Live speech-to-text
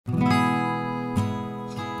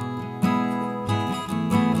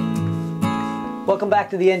Welcome back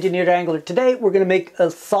to the Engineered Angler. Today we're going to make a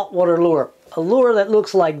saltwater lure. A lure that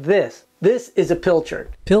looks like this. This is a pilchard.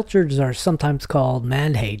 Pilchards are sometimes called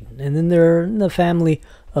Manhaden, and then they're in the family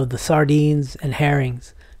of the sardines and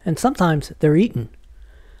herrings, and sometimes they're eaten.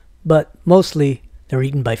 But mostly they're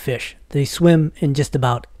eaten by fish. They swim in just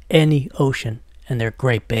about any ocean, and they're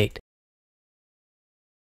great bait.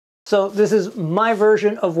 So this is my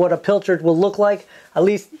version of what a pilchard will look like, at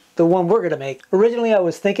least the one we're going to make. Originally I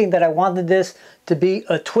was thinking that I wanted this to be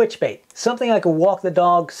a twitch bait, something I could walk the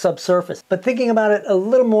dog subsurface. But thinking about it a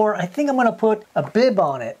little more, I think I'm going to put a bib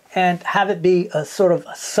on it and have it be a sort of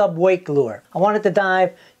a sub-wake lure. I want it to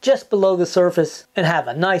dive just below the surface and have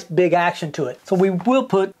a nice big action to it. So we will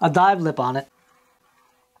put a dive lip on it.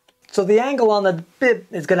 So the angle on the bib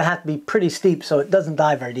is going to have to be pretty steep so it doesn't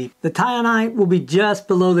dive very deep. The tie-on eye will be just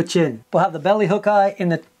below the chin. We'll have the belly hook eye in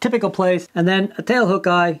the typical place and then a tail hook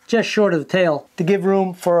eye just short of the tail to give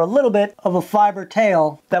room for a little bit of a fiber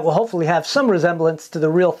tail that will hopefully have some resemblance to the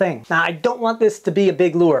real thing. Now I don't want this to be a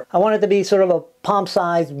big lure. I want it to be sort of a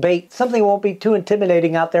palm-sized bait. Something that won't be too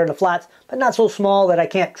intimidating out there in the flats, but not so small that I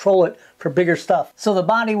can't troll it for bigger stuff. So the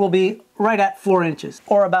body will be right at 4 inches,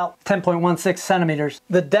 or about 10.16 centimeters.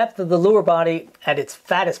 The depth of the lure body at its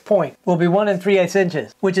fattest point will be 1 3/8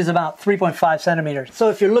 inches, which is about 3.5 centimeters. So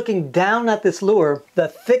if you're looking down at this lure, the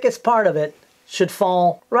thickest part of it should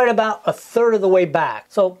fall right about 1/3 of the way back.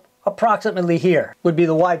 So approximately here would be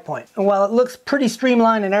the wide point. And while it looks pretty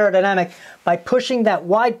streamlined and aerodynamic, by pushing that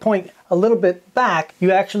wide point a little bit back,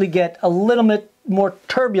 you actually get a little bit more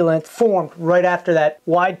turbulence formed right after that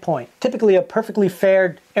wide point. Typically a perfectly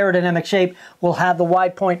faired aerodynamic shape will have the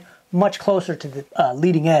wide point much closer to the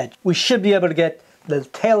leading edge. We should be able to get the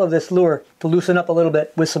tail of this lure to loosen up a little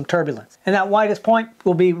bit with some turbulence. And that widest point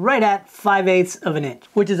will be right at 5/8 of an inch,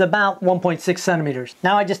 which is about 1.6 centimeters.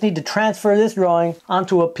 Now I just need to transfer this drawing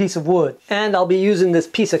onto a piece of wood. And I'll be using this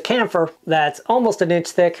piece of camphor that's almost 1 inch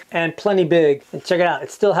thick and plenty big. And check it out,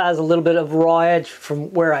 it still has a little bit of raw edge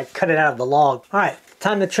from where I cut it out of the log. All right,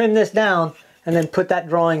 time to trim this down and then put that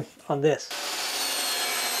drawing on this.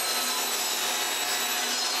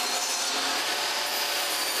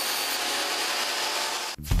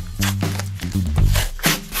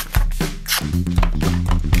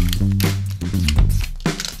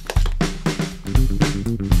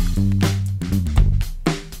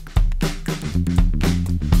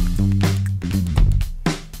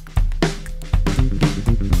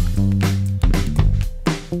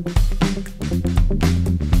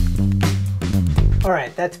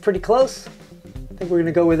 Alright, that's pretty close. I think we're going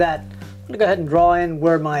to go with that. I'm going to go ahead and draw in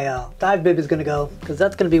where my dive bib is going to go, because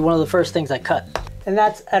that's going to be one of the first things I cut. And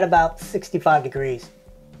that's at about 65 degrees.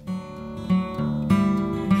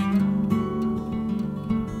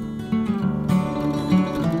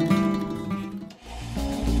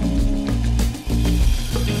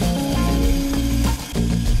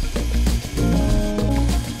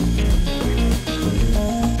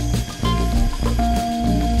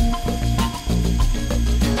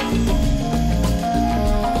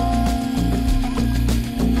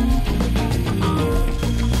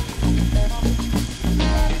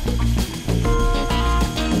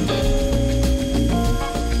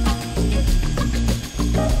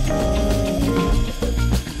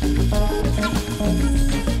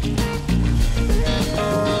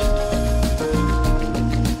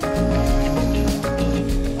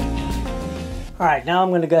 Alright, now I'm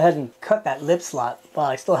going to go ahead and cut that lip slot while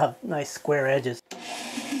I still have nice square edges.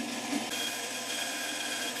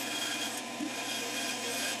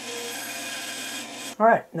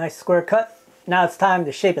 Alright, nice square cut. Now it's time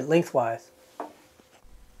to shape it lengthwise.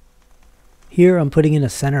 Here I'm putting in a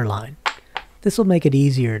center line. This will make it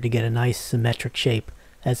easier to get a nice symmetric shape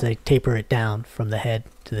as I taper it down from the head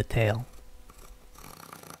to the tail.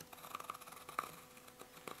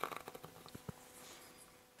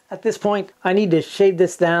 At this point, I need to shave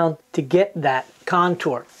this down to get that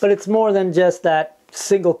contour. But it's more than just that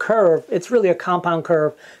single curve. It's really a compound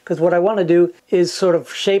curve, because what I want to do is sort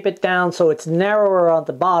of shape it down so it's narrower on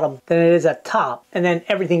the bottom than it is at top. And then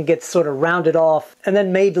everything gets sort of rounded off and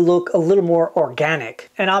then made to look a little more organic.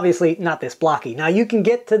 And obviously not this blocky. Now you can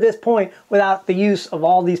get to this point without the use of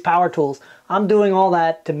all these power tools. I'm doing all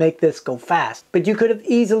that to make this go fast. But you could have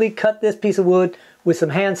easily cut this piece of wood with some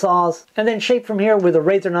hand saws and then shape from here with a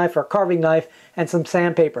razor knife or a carving knife and some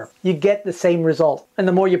sandpaper. You get the same result. And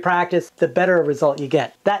the more you practice, the better a result you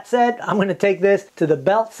get. That said, I'm going to take this to the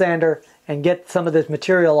belt sander and get some of this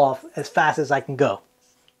material off as fast as I can go.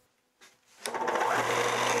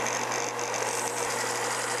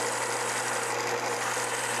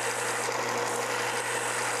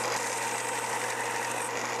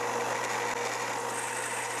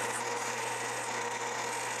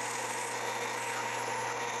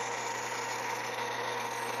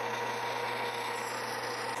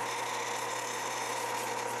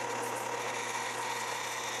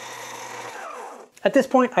 At this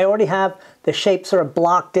point, I already have the shape sort of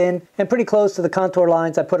blocked in and pretty close to the contour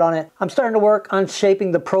lines I put on it. I'm starting to work on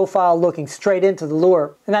shaping the profile looking straight into the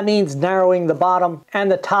lure, and that means narrowing the bottom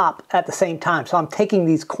and the top at the same time. So I'm taking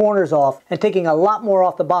these corners off and taking a lot more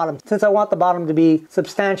off the bottom, since I want the bottom to be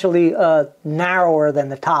substantially narrower than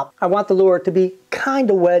the top. I want the lure to be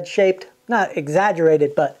kind of wedge shaped, not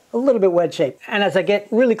exaggerated, but a little bit wedge shaped. And as I get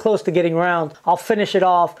really close to getting round, I'll finish it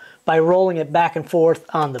off by rolling it back and forth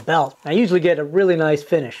on the belt. I usually get a really nice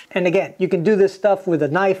finish. And again, you can do this stuff with a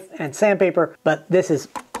knife and sandpaper, but this is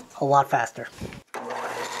a lot faster.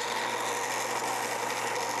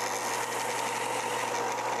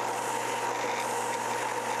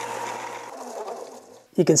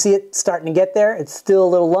 You can see it starting to get there. It's still a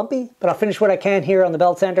little lumpy, but I'll finish what I can here on the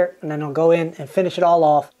belt center, and then I'll go in and finish it all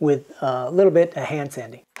off with a little bit of hand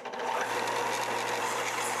sanding.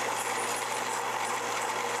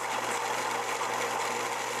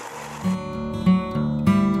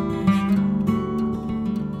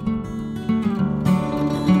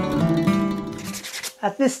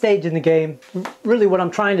 At this stage in the game, really what I'm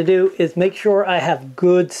trying to do is make sure I have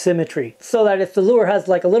good symmetry, so that if the lure has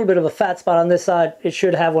like a little bit of a fat spot on this side, it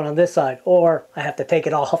should have one on this side, or I have to take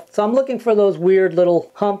it off. So I'm looking for those weird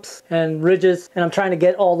little humps and ridges, and I'm trying to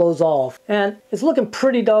get all those off. And it's looking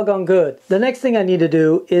pretty doggone good. The next thing I need to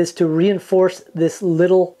do is to reinforce this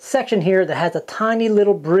little section here that has a tiny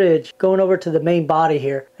little bridge going over to the main body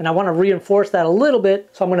here. And I want to reinforce that a little bit,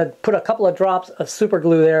 so I'm going to put a couple of drops of super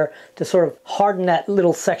glue there to sort of harden that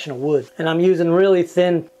little section of wood. And I'm using really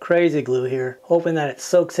thin crazy glue here, hoping that it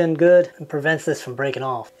soaks in good and prevents this from breaking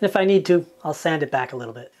off. And if I need to, I'll sand it back a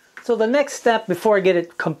little bit. So the next step before I get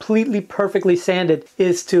it completely perfectly sanded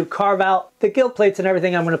is to carve out the gill plates and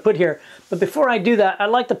everything I'm going to put here. But before I do that, I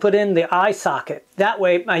like to put in the eye socket. That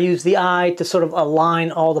way I use the eye to sort of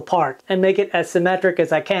align all the parts and make it as symmetric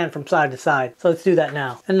as I can from side to side. So let's do that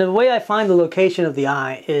now. And the way I find the location of the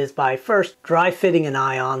eye is by first dry fitting an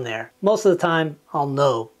eye on there. Most of the time I'll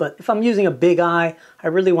know, but if I'm using a big eye, I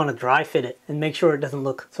really want to dry fit it and make sure it doesn't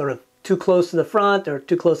look sort of too close to the front or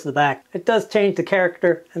too close to the back. It does change the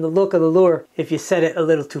character and the look of the lure if you set it a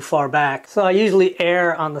little too far back. So I usually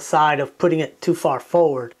err on the side of putting it too far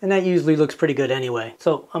forward, and that usually looks pretty good anyway.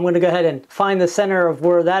 So I'm going to go ahead and find the center of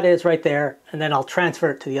where that is right there, and then I'll transfer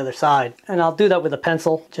it to the other side. And I'll do that with a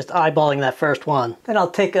pencil, just eyeballing that first one. Then I'll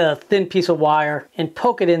take a thin piece of wire and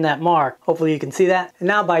poke it in that mark. Hopefully you can see that. And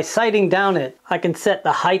now by sighting down it, I can set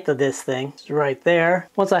the height of this thing right there.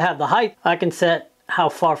 Once I have the height, I can set how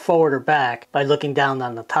far forward or back by looking down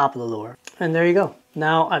on the top of the lure. And there you go.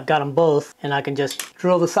 Now I've got them both, and I can just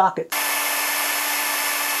drill the sockets.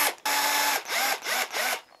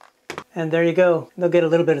 And there you go. They'll get a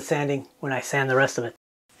little bit of sanding when I sand the rest of it.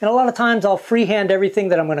 And a lot of times I'll freehand everything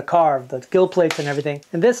that I'm going to carve, the gill plates and everything.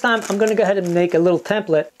 And this time I'm going to go ahead and make a little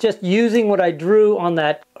template, just using what I drew on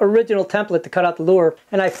that original template to cut out the lure.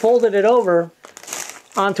 And I folded it over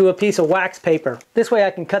onto a piece of wax paper. This way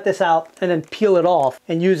I can cut this out and then peel it off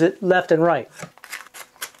and use it left and right.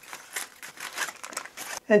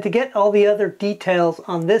 And to get all the other details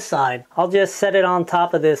on this side, I'll just set it on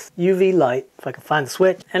top of this UV light, if I can find the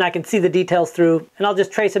switch, and I can see the details through, and I'll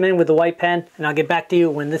just trace them in with the white pen, and I'll get back to you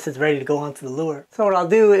when this is ready to go onto the lure. So what I'll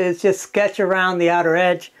do is just sketch around the outer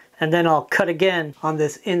edge, and then I'll cut again on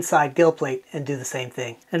this inside gill plate and do the same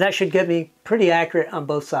thing. And that should get me pretty accurate on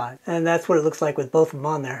both sides. And that's what it looks like with both of them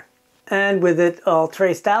on there. And with it all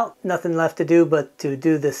traced out, nothing left to do but to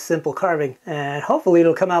do this simple carving. And hopefully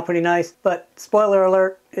it'll come out pretty nice, but spoiler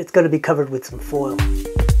alert, it's going to be covered with some foil.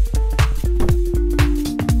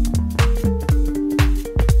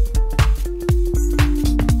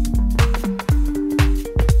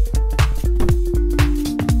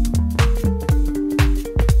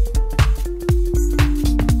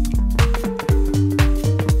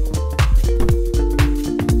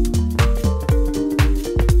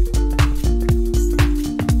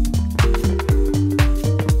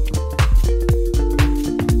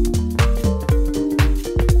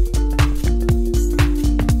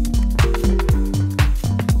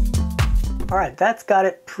 Alright, that's got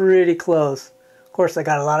it pretty close. Of course I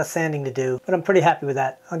got a lot of sanding to do, but I'm pretty happy with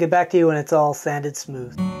that. I'll get back to you when it's all sanded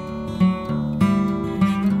smooth.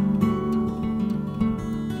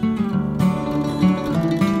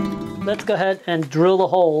 Let's go ahead and drill the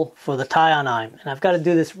hole for the tie-on eye. And I've got to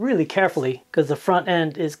do this really carefully because the front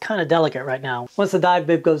end is kind of delicate right now. Once the dive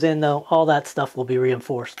bib goes in though, all that stuff will be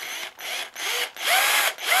reinforced.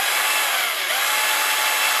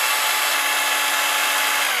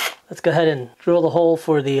 Let's go ahead and drill the hole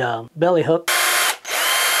for the belly hook.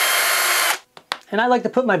 And I like to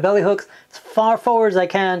put my belly hooks as far forward as I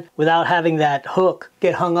can without having that hook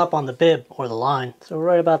get hung up on the bib or the line. So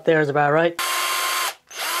right about there is about right.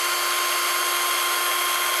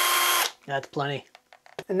 That's plenty.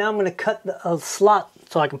 And now I'm going to cut a slot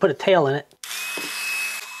so I can put a tail in it.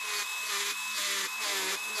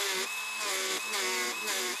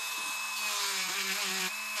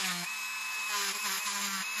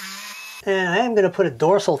 And I am going to put a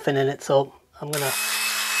dorsal fin in it, so I'm going to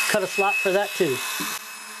cut a slot for that too.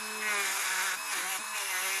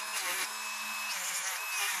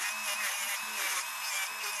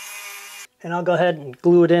 And I'll go ahead and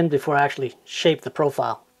glue it in before I actually shape the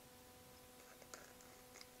profile.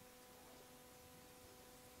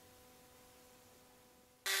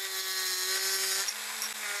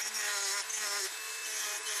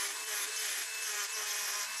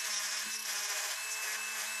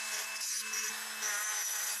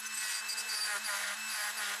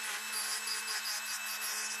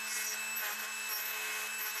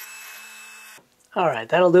 Alright,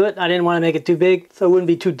 that'll do it. I didn't want to make it too big so it wouldn't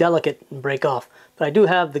be too delicate and break off. But I do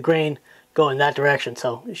have the grain going that direction,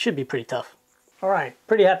 so it should be pretty tough. Alright,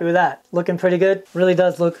 pretty happy with that. Looking pretty good. Really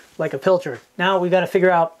does look like a Pilchard. Now we got to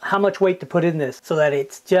figure out how much weight to put in this so that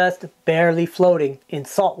it's just barely floating in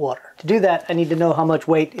salt water. To do that, I need to know how much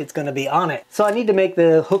weight it's going to be on it. So I need to make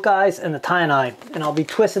the hook eyes and the tie-in eye, and I'll be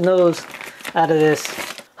twisting those out of this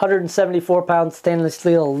 174 pound stainless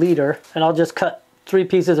steel leader, and I'll just cut 3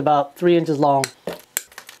 pieces about 3 inches long.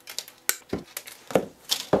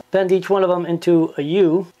 Bend each one of them into a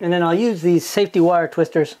U, and then I'll use these safety wire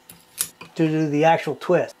twisters to do the actual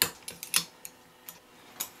twist.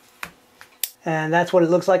 And that's what it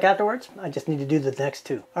looks like afterwards. I just need to do the next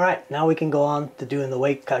 2. Alright, now we can go on to doing the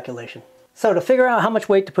weight calculation. So to figure out how much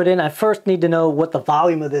weight to put in, I first need to know what the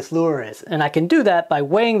volume of this lure is. And I can do that by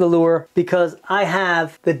weighing the lure because I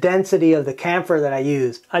have the density of the camphor that I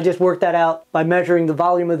use. I just worked that out by measuring the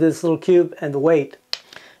volume of this little cube and the weight.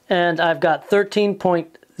 And I've got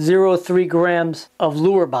 13.03 grams of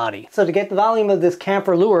lure body. So to get the volume of this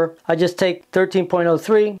camphor lure, I just take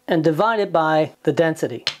 13.03 and divide it by the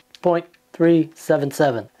density,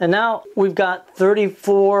 0.377. And now we've got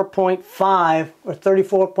 34.5 or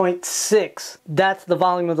 34.6. That's the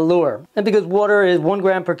volume of the lure. And because water is 1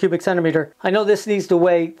 gram per cubic centimeter, I know this needs to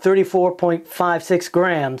weigh 34.56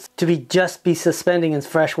 grams to be suspending in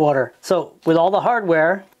fresh water. So with all the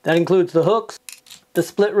hardware, that includes the hooks, the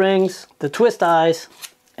split rings, the twist eyes,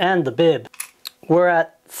 and the bib, we're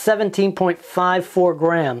at 17.54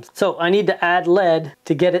 grams. So I need to add lead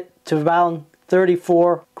to get it to around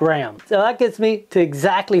 34 grams. So that gets me to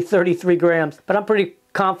exactly 33 grams, but I'm pretty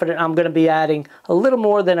confident I'm going to be adding a little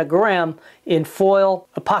more than 1 gram in foil,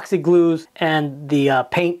 epoxy glues, and the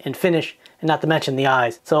paint and finish, and not to mention the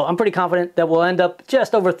eyes. So I'm pretty confident that we'll end up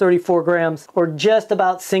just over 34 grams, or just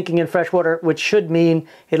about sinking in fresh water, which should mean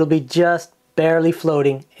it'll be just barely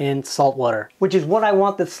floating in salt water, which is what I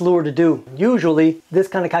want this lure to do. Usually this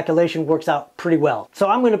kind of calculation works out pretty well. So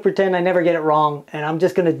I'm going to pretend I never get it wrong, and I'm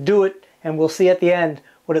just going to do it, and we'll see at the end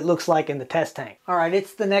what it looks like in the test tank. Alright,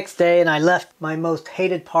 it's the next day, and I left my most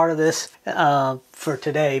hated part of this for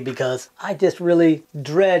today because I just really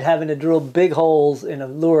dread having to drill big holes in a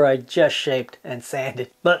lure I just shaped and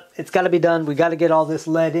sanded. But it's got to be done. We got to get all this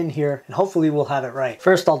lead in here, and hopefully we'll have it right.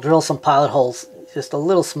 First I'll drill some pilot holes, just a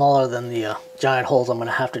little smaller than the giant holes I'm going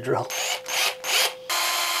to have to drill.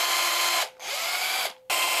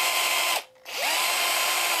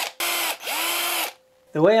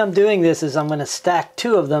 The way I'm doing this is I'm going to stack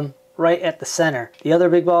 2 of them right at the center. The other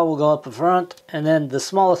big ball will go up the front, and then the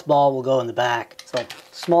smallest ball will go in the back. So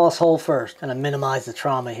smallest hole first, kind of minimize the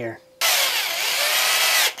trauma here.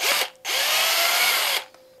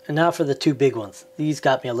 And now for the 2 big ones. These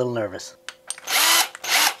got me a little nervous.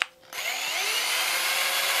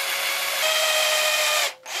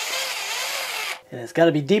 And it's got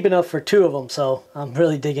to be deep enough for 2 of them, so I'm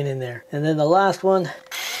really digging in there. And then the last one.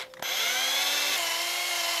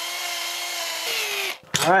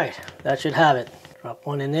 Alright, that should have it. Drop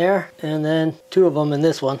 1 in there, and then 2 of them in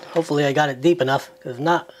this one. Hopefully I got it deep enough, because if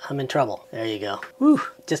not, I'm in trouble. There you go. Whew.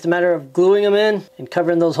 Just a matter of gluing them in and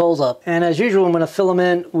covering those holes up. And as usual, I'm going to fill them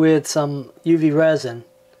in with some UV resin.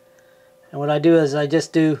 And what I do is I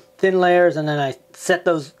just do thin layers, and then I set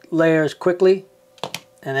those layers quickly.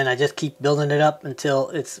 And then I just keep building it up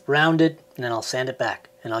until it's rounded, and then I'll sand it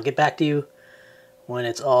back. And I'll get back to you when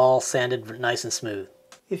it's all sanded nice and smooth.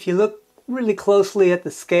 If you look really closely at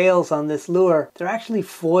the scales on this lure, they're actually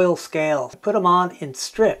foil scales. I put them on in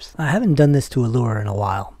strips. I haven't done this to a lure in a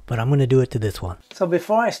while, but I'm going to do it to this one. So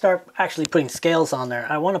before I start actually putting scales on there,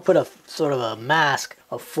 I want to put a sort of a mask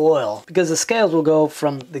of foil, because the scales will go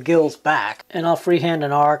from the gills back, and I'll freehand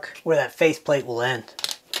an arc where that faceplate will end.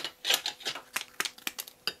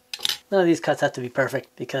 None of these cuts have to be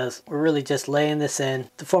perfect because we're really just laying this in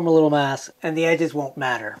to form a little mask, and the edges won't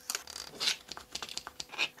matter.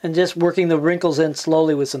 And just working the wrinkles in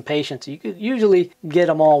slowly with some patience. You could usually get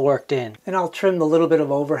them all worked in. And I'll trim the little bit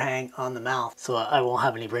of overhang on the mouth so I won't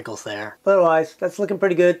have any wrinkles there. But otherwise, that's looking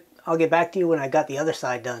pretty good. I'll get back to you when I got the other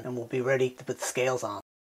side done and we'll be ready to put the scales on.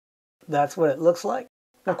 That's what it looks like.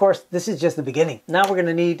 Of course, this is just the beginning. Now we're going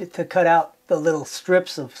to need to cut out the little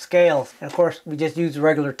strips of scales. And of course, we just use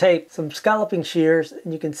regular tape, some scalloping shears,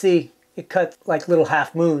 and you can see it cuts like little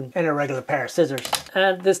half moon, and a regular pair of scissors.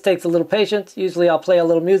 And this takes a little patience. Usually I'll play a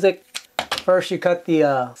little music. First you cut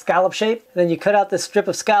the scallop shape, then you cut out this strip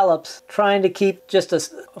of scallops, trying to keep just a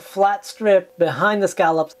flat strip behind the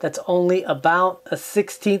scallops that's only about a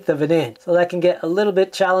 1/16 of an inch. So that can get a little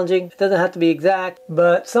bit challenging. It doesn't have to be exact,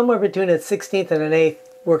 but somewhere between a 1/16 and an 1/8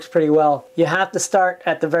 works pretty well. You have to start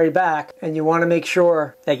at the very back, and you want to make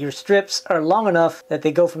sure that your strips are long enough that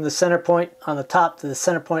they go from the center point on the top to the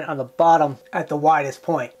center point on the bottom at the widest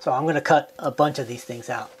point. So I'm going to cut a bunch of these things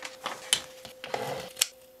out.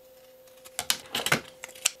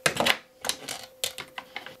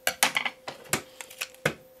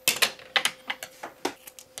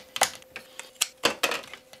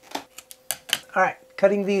 Alright,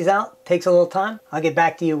 cutting these out takes a little time. I'll get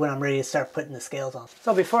back to you when I'm ready to start putting the scales on.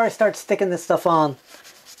 So before I start sticking this stuff on,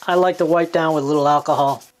 I like to wipe down with a little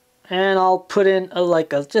alcohol. And I'll put in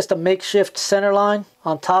just a makeshift center line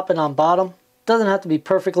on top and on bottom. Doesn't have to be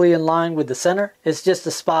perfectly in line with the center. It's just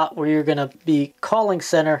a spot where you're going to be calling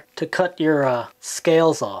center to cut your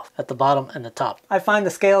scales off at the bottom and the top. I find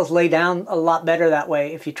the scales lay down a lot better that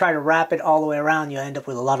way. If you try to wrap it all the way around, you end up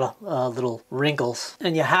with a lot of little wrinkles.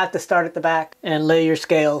 And you have to start at the back and lay your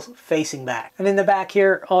scales facing back. And in the back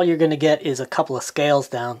here, all you're going to get is a couple of scales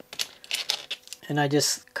down. And I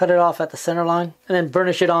just cut it off at the center line and then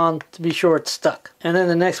burnish it on to be sure it's stuck. And then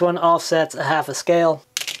the next one offsets a half a scale.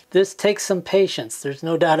 This takes some patience, there's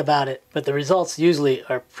no doubt about it, but the results usually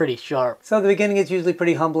are pretty sharp. So the beginning is usually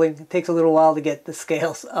pretty humbling. It takes a little while to get the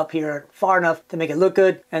scales up here far enough to make it look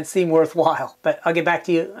good and seem worthwhile. But I'll get back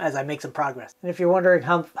to you as I make some progress. And if you're wondering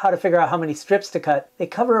how to figure out how many strips to cut, they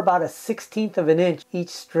cover about a 1/16 of an inch each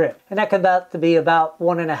strip. And that comes out to be about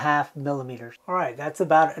 1.5 millimeters. All right, that's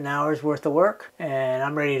about an hour's worth of work, and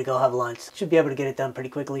I'm ready to go have lunch. Should be able to get it done pretty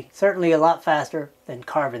quickly. Certainly a lot faster than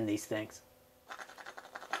carving these things.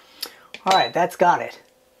 Alright, that's got it.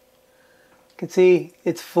 You can see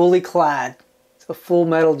it's fully clad. It's a full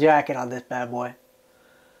metal jacket on this bad boy.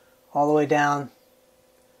 All the way down.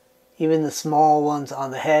 Even the small ones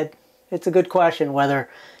on the head. It's a good question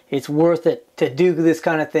whether it's worth it to do this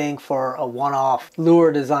kind of thing for a one-off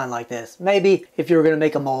lure design like this. Maybe if you were going to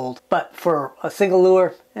make a mold. But for a single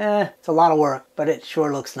lure, it's a lot of work, but it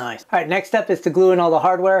sure looks nice. Alright, next step is to glue in all the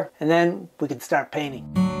hardware, and then we can start painting.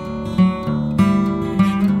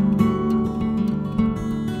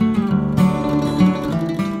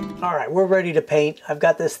 Alright, we're ready to paint. I've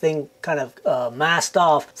got this thing kind of masked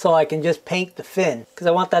off so I can just paint the fin because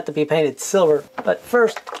I want that to be painted silver. But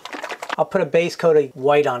first, I'll put a base coat of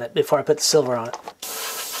white on it before I put the silver on it.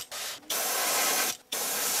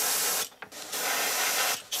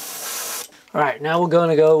 Alright, now we're going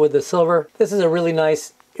to go with the silver. This is a really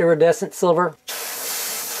nice iridescent silver.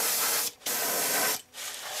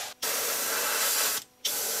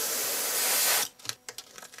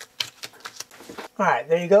 Alright,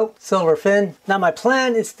 there you go, silver fin. Now my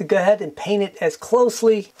plan is to go ahead and paint it as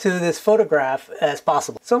closely to this photograph as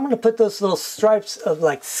possible. So I'm going to put those little stripes of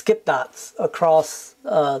like skip dots across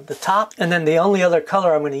the top. And then the only other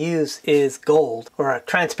color I'm going to use is gold, or a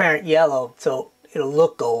transparent yellow, so it'll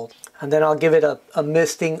look gold. And then I'll give it a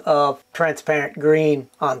misting of transparent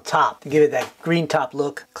green on top to give it that green top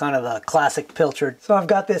look, kind of a classic Pilchard. So I've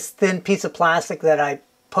got this thin piece of plastic that I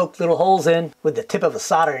poked little holes in with the tip of a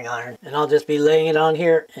soldering iron, and I'll just be laying it on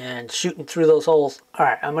here and shooting through those holes.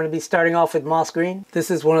 Alright, I'm going to be starting off with moss green. This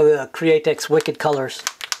is one of the Createx Wicked colors.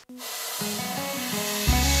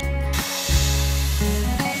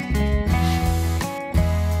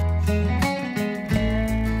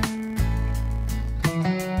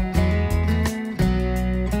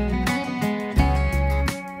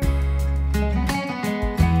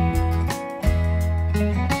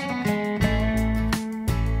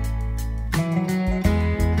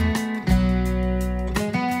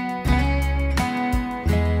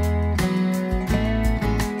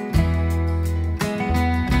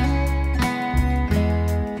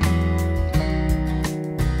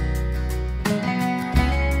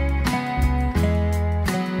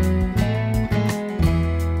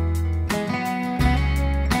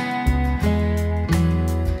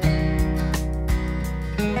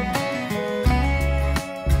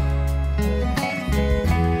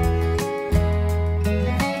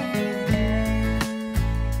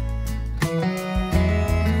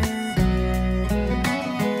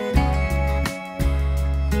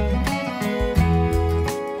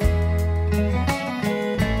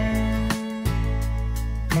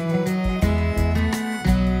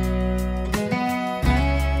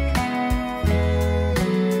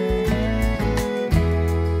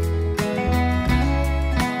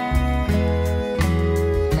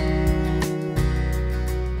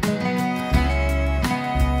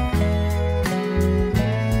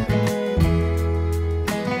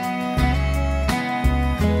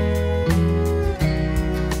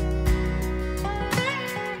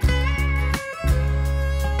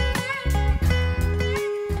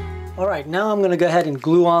 All right, now I'm gonna go ahead and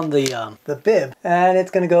glue on the bib, and it's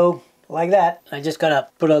gonna go like that. I just gotta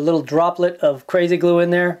put a little droplet of crazy glue in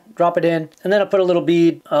there, drop it in, and then I'll put a little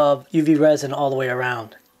bead of UV resin all the way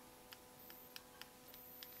around.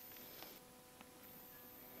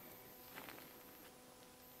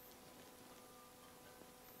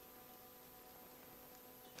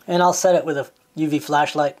 And I'll set it with a UV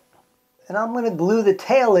flashlight. And I'm going to glue the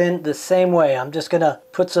tail in the same way. I'm just going to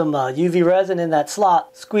put some UV resin in that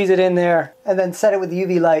slot, squeeze it in there, and then set it with the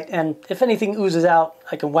UV light. And if anything oozes out,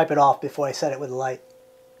 I can wipe it off before I set it with the light.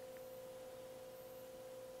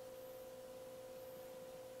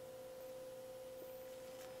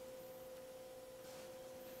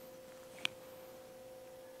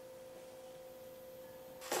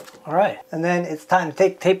 All right, and then it's time to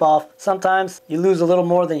take the tape off. Sometimes you lose a little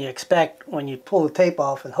more than you expect when you pull the tape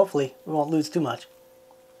off, and hopefully we won't lose too much.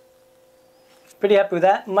 Pretty happy with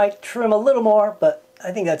that. Might trim a little more, but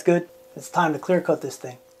I think that's good. It's time to clear coat this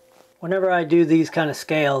thing. Whenever I do these kind of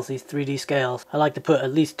scales, these 3D scales, I like to put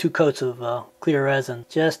at least 2 coats of clear resin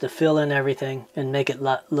just to fill in everything and make it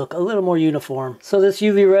look a little more uniform. So this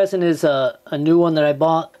UV resin is a new one that I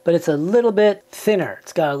bought, but it's a little bit thinner.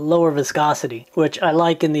 It's got a lower viscosity, which I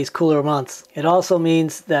like in these cooler months. It also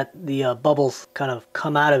means that the bubbles kind of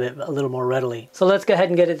come out of it a little more readily. So let's go ahead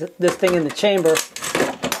and get this thing in the chamber.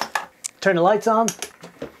 Turn the lights on.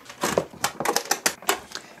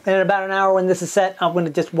 And in about an hour when this is set, I'm going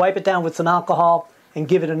to just wipe it down with some alcohol and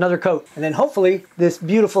give it another coat. And then hopefully this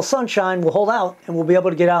beautiful sunshine will hold out and we'll be able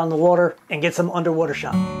to get out in the water and get some underwater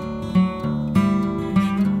shot.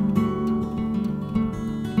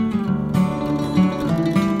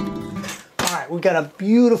 Alright, we've got a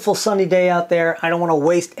beautiful sunny day out there. I don't want to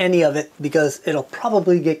waste any of it because it'll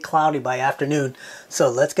probably get cloudy by afternoon. So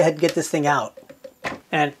let's go ahead and get this thing out.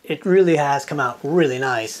 And it really has come out really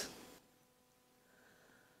nice.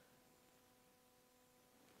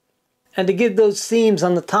 And to give those seams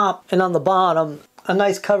on the top and on the bottom a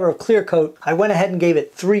nice cover of clear coat, I went ahead and gave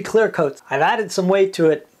it 3 clear coats. I've added some weight to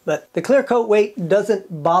it, but the clear coat weight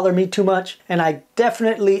doesn't bother me too much, and I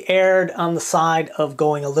definitely erred on the side of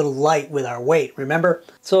going a little light with our weight, remember?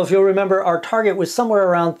 So if you'll remember, our target was somewhere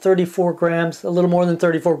around 34 grams, a little more than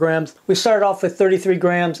 34 grams. We started off with 33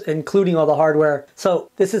 grams, including all the hardware. So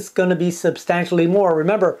this is going to be substantially more.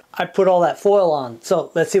 Remember, I put all that foil on,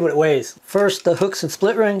 so let's see what it weighs. First, the hooks and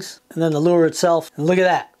split rings, and then the lure itself. And look at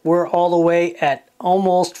that, we're all the way at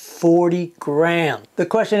almost 40 grams. The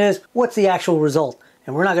question is, what's the actual result?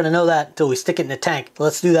 And we're not going to know that until we stick it in the tank.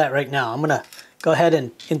 Let's do that right now. I'm going to go ahead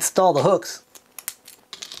and install the hooks.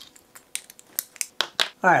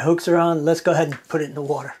 Alright, hooks are on. Let's go ahead and put it in the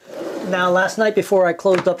water. Now, last night before I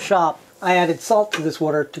closed up shop, I added salt to this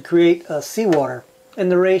water to create seawater.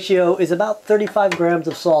 And the ratio is about 35 grams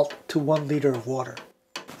of salt to 1 liter of water.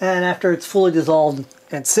 And after it's fully dissolved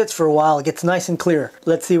and sits for a while, it gets nice and clear.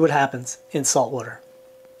 Let's see what happens in salt water.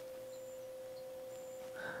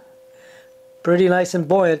 Pretty nice and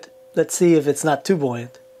buoyant. Let's see if it's not too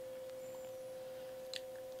buoyant.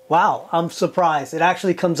 Wow, I'm surprised. It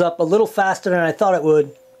actually comes up a little faster than I thought it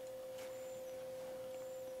would.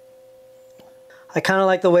 I kind of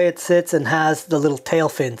like the way it sits and has the little tail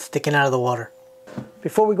fin sticking out of the water.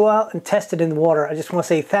 Before we go out and test it in the water, I just want to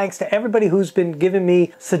say thanks to everybody who's been giving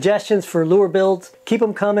me suggestions for lure builds. Keep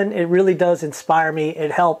them coming. It really does inspire me.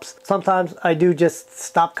 It helps. Sometimes I do just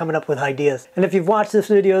stop coming up with ideas. And if you've watched this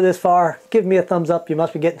video this far, give me a thumbs up. You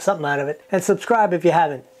must be getting something out of it. And subscribe if you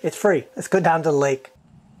haven't. It's free. Let's go down to the lake.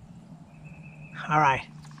 Alright,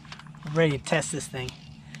 I'm ready to test this thing.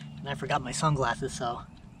 And I forgot my sunglasses, so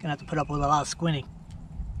I'm gonna have to put up with a lot of squinting.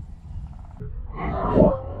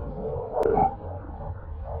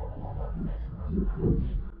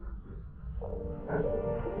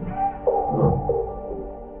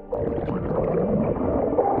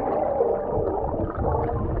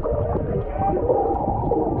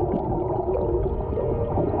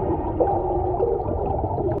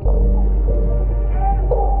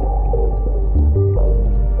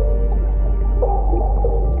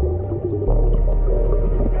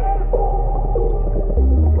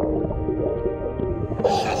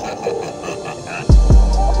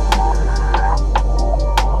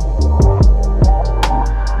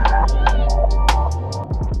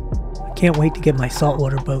 Can't wait to get my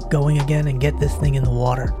saltwater boat going again and get this thing in the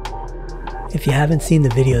water. If you haven't seen the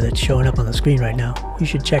video that's showing up on the screen right now, you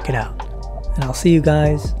should check it out. And I'll see you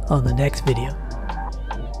guys on the next video.